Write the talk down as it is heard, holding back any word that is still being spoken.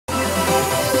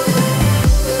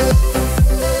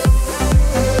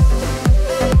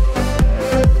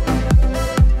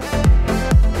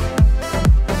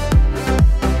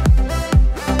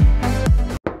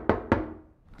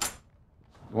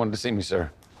wanted to see me, sir.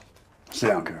 Sit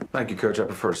down, Kurt. Thank you, Coach. I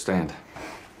prefer to stand.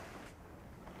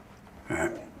 All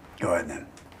right, go ahead then.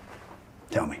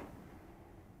 Tell me.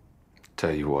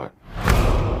 Tell you what.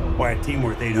 Why a team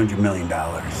worth $800 million,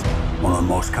 one of the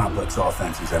most complex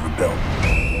offenses ever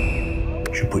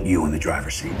built, should put you in the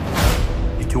driver's seat.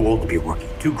 You're too old to be a rookie,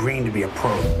 too green to be a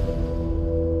pro.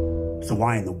 So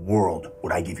why in the world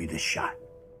would I give you this shot?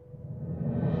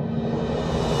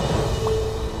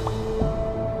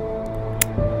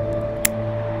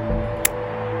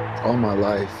 All my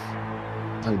life,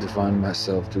 I've defined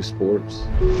myself through sports.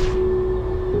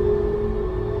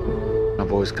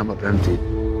 I've always come up empty.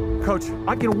 Coach,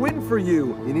 I can win for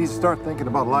you. You need to start thinking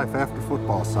about life after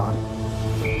football, son.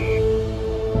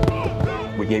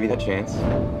 We gave you that chance.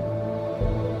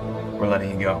 We're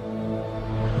letting you go.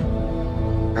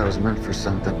 I was meant for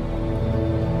something.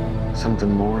 Something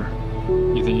more.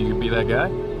 You think you could be that guy?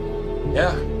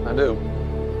 Yeah, I do.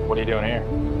 What are you doing here?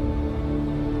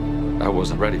 I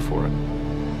wasn't ready for it,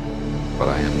 but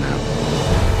I am now.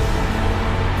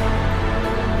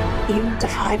 You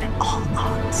defied all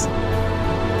odds.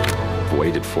 I've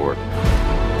waited for it.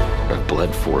 I've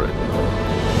bled for it.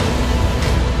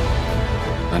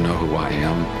 I know who I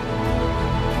am,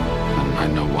 and I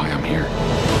know why I'm here.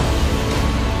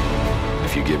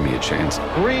 If you give me a chance,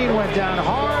 Green went down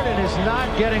hard and is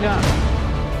not getting up.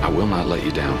 I will not let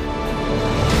you down.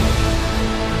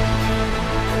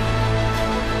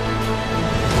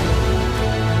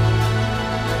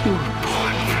 You were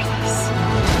born for this.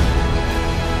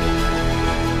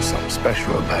 Something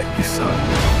special about you, son.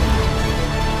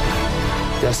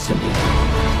 Destiny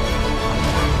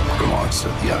belongs to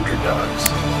the underdogs.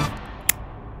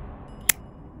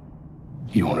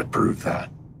 You want to prove that?